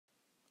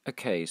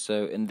Okay,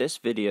 so in this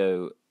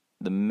video,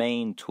 the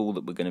main tool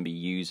that we're going to be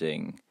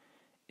using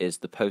is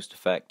the post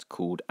effect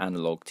called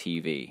Analog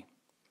TV.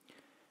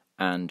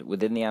 And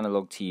within the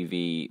Analog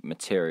TV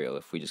material,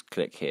 if we just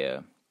click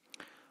here,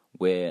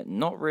 we're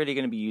not really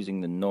going to be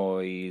using the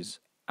noise,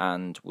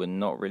 and we're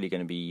not really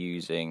going to be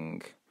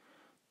using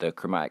the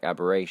chromatic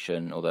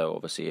aberration, although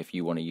obviously if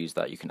you want to use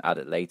that you can add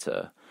it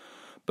later.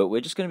 But we're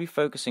just going to be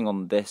focusing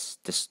on this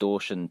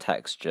distortion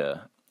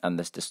texture and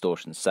this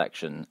distortion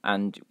section.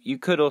 And you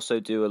could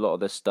also do a lot of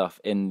this stuff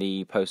in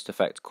the post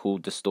effect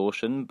called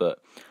distortion, but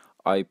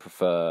I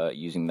prefer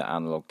using the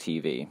Analog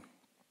TV.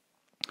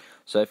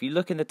 So if you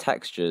look in the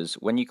textures,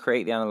 when you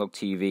create the Analog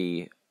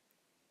TV,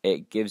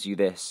 it gives you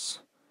this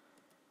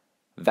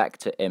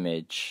vector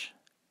image.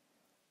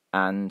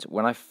 And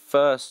when I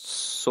first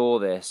saw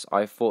this,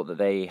 I thought that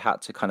they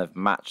had to kind of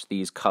match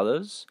these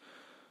colors.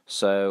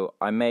 So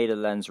I made a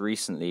lens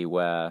recently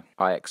where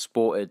I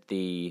exported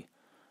the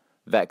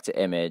vector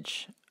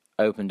image,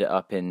 opened it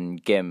up in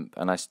GIMP,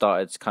 and I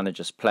started kind of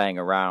just playing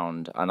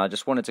around, and I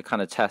just wanted to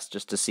kind of test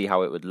just to see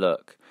how it would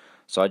look.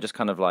 So I just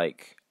kind of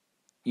like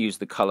used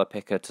the color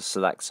picker to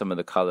select some of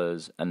the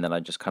colors, and then I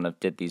just kind of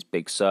did these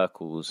big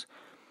circles.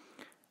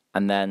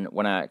 And then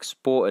when I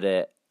exported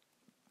it,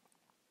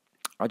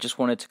 I just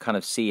wanted to kind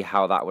of see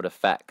how that would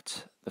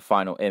affect the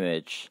final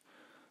image.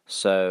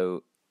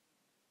 So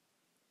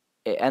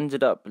it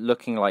ended up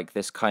looking like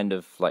this kind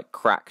of like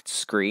cracked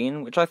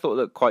screen, which I thought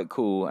looked quite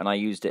cool, and I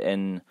used it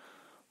in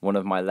one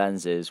of my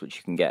lenses, which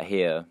you can get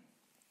here.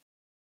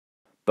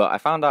 But I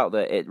found out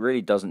that it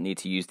really doesn't need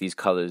to use these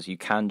colors. You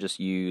can just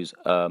use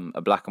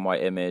a black and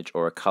white image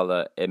or a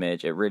color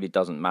image. It really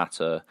doesn't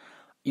matter.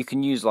 You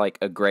can use like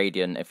a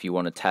gradient if you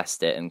want to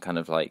test it and kind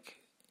of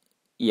like,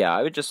 yeah,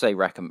 I would just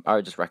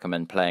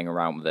recommend playing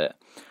around with it.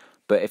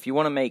 But if you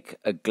want to make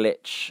a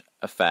glitch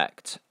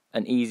effect,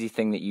 an easy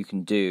thing that you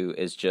can do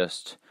is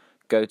just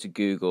go to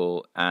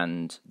Google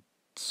and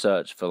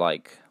search for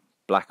like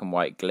black and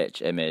white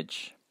glitch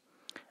image,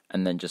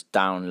 and then just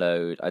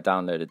download. I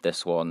downloaded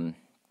this one,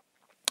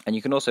 and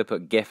you can also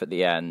put GIF at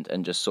the end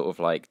and just sort of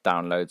like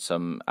download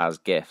some as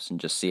GIFs and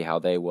just see how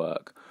they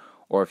work.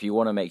 Or if you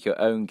want to make your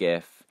own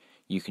GIF,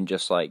 you can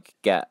just like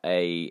get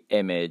a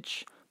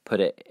image, put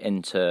it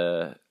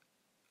into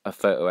a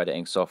photo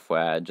editing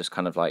software, and just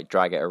kind of like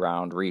drag it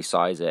around,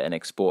 resize it, and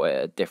export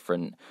it at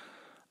different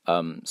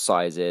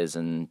sizes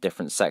and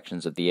different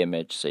sections of the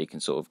image. So you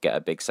can sort of get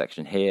a big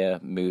section here,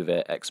 move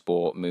it,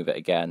 export, move it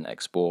again,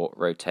 export,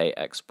 rotate,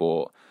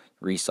 export,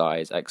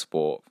 resize,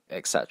 export,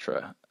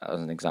 etc.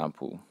 as an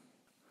example.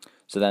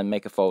 So then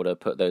make a folder,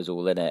 put those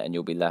all in it, and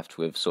you'll be left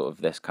with sort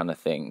of this kind of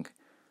thing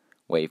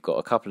where you've got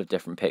a couple of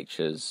different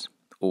pictures,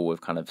 all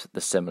with kind of the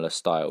similar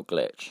style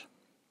glitch.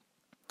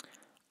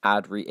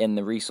 In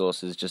the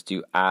resources, just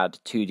do add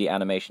 2D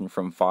animation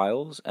from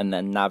files, and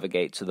then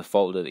navigate to the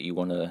folder that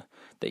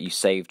you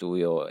saved all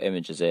your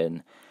images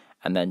in,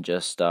 and then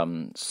just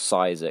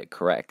size it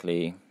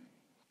correctly.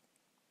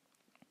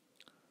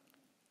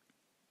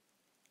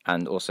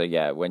 And also,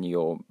 yeah, when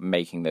you're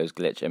making those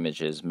glitch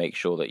images, make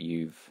sure that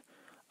you've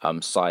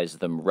sized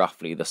them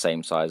roughly the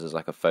same size as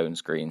like a phone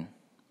screen.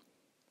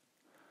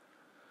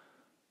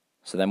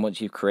 So then once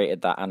you've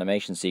created that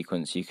animation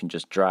sequence, you can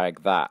just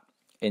drag that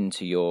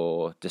into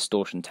your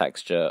distortion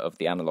texture of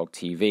the Analog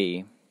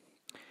TV,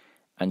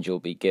 and you'll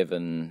be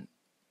given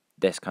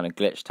this kind of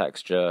glitch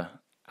texture,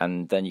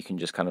 and then you can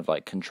just kind of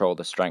like control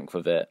the strength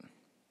of it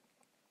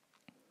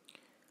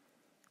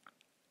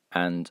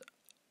and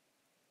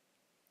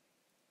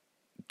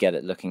get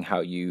it looking how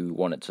you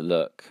want it to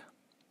look.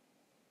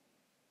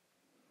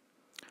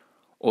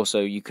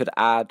 Also, you could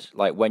add,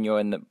 like when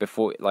you're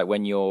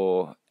when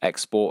you're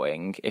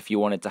exporting, if you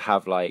wanted to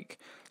have like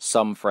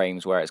some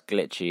frames where it's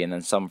glitchy and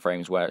then some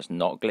frames where it's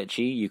not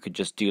glitchy, you could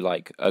just do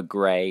like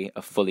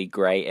a fully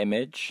gray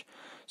image.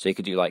 So you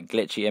could do like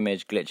glitchy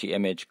image,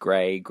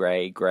 gray,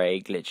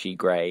 glitchy,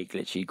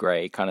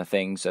 gray kind of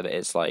thing, so that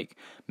it's like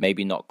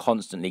maybe not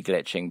constantly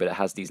glitching, but it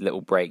has these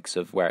little breaks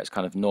of where it's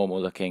kind of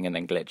normal looking and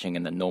then glitching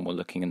and then normal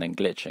looking and then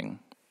glitching.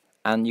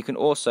 And you can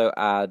also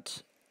add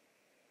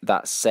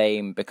that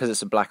same, because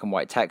it's a black and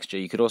white texture,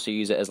 you could also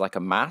use it as like a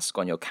mask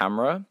on your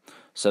camera,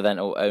 so then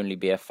it will only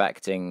be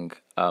affecting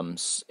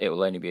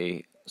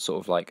sort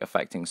of like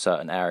affecting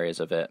certain areas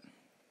of it.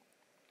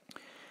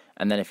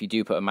 And then if you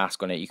do put a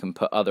mask on it, you can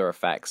put other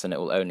effects and it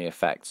will only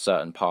affect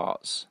certain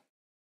parts.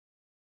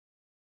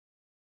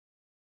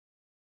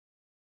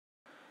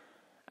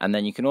 And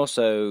then you can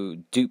also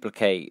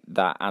duplicate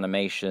that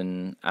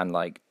animation and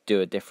like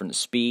do a different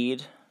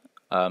speed.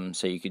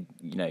 So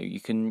you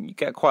can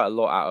get quite a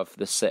lot out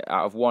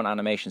of one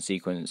animation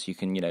sequence. You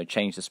can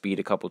change the speed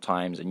a couple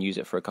times and use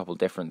it for a couple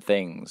different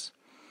things.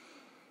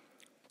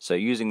 So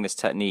using this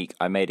technique,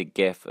 I made a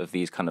GIF of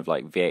these kind of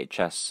like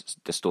VHS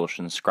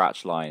distortion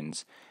scratch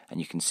lines, and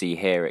you can see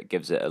here it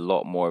gives it a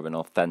lot more of an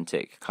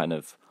authentic kind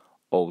of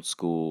old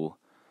school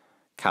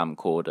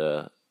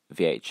camcorder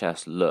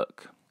VHS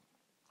look.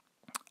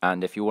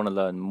 And if you want to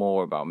learn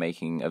more about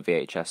making a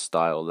VHS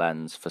style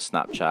lens for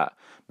Snapchat,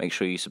 make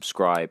sure you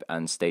subscribe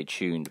and stay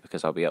tuned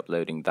because I'll be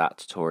uploading that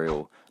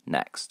tutorial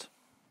next.